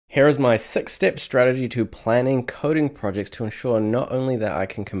Here is my 6-step strategy to planning coding projects to ensure not only that I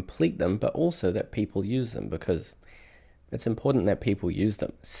can complete them, but also that people use them, because it's important that people use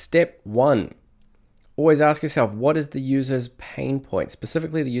them. Step 1. Always ask yourself, what is the user's pain point?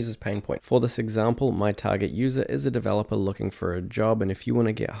 Specifically the user's pain point. For this example, my target user is a developer looking for a job, and if you want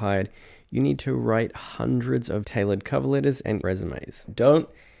to get hired, you need to write hundreds of tailored cover letters and resumes. Don't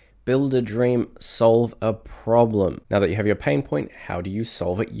build a dream, solve a problem. Now that you have your pain point, how do you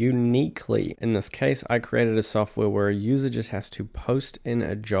solve it uniquely? In this case, I created a software where a user just has to post in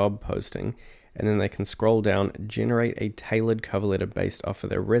a job posting, and then they can scroll down, generate a tailored cover letter based off of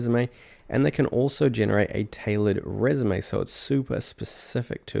their resume, and they can also generate a tailored resume, so it's super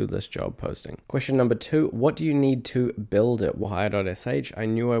specific to this job posting. Question number 2, what do you need to build it? Well, Hire.sh, I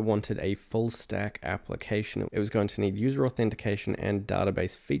knew I wanted a full stack application. It was going to need user authentication and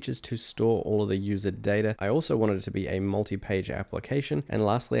database features to store all of the user data. I also wanted it to be a multi-page application. And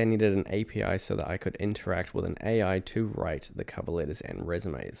lastly, I needed an API so that I could interact with an AI to write the cover letters and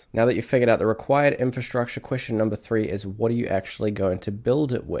resumes. Now that you've figured out the required infrastructure, question number 3 is, what are you actually going to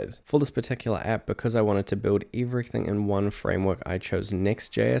build it with? For this particular app, because I wanted to build everything in one framework, I chose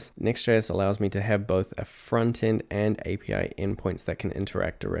Next.js. Next.js allows me to have both a front end and API endpoints that can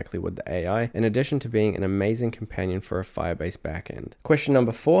interact directly with the AI, in addition to being an amazing companion for a Firebase backend. Question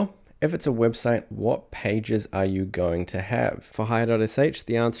number 4. If it's a website, what pages are you going to have? For Hire.sh,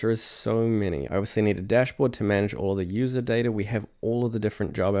 the answer is so many. I obviously need a dashboard to manage all of the user data. We have all of the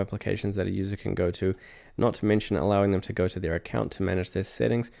different job applications that a user can go to, not to mention allowing them to go to their account to manage their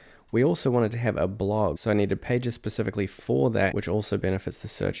settings. We also wanted to have a blog, so I needed pages specifically for that, which also benefits the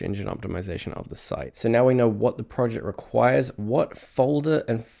search engine optimization of the site. So now we know what the project requires. What folder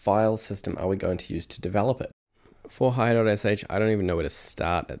and file system are we going to use to develop it? For Hire.sh, I don't even know where to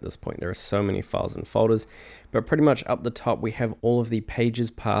start at this point. There are so many files and folders, but pretty much up the top, we have all of the pages,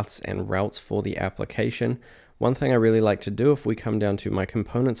 paths, and routes for the application. One thing I really like to do if we come down to my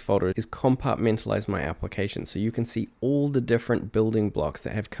components folder is compartmentalize my application so you can see all the different building blocks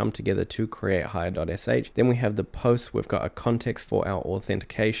that have come together to create Hire.sh. Then we have the posts, we've got a context for our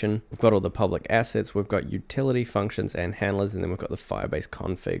authentication, we've got all the public assets, we've got utility functions and handlers, and then we've got the Firebase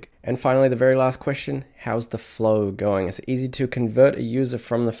config. And finally, the very last question, how's the flow going? It's easy to convert a user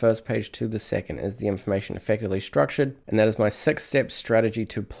from the first page to the second. Is the information effectively structured? And that is my 6-step strategy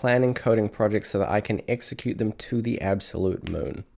to planning coding projects so that I can execute them to the absolute moon.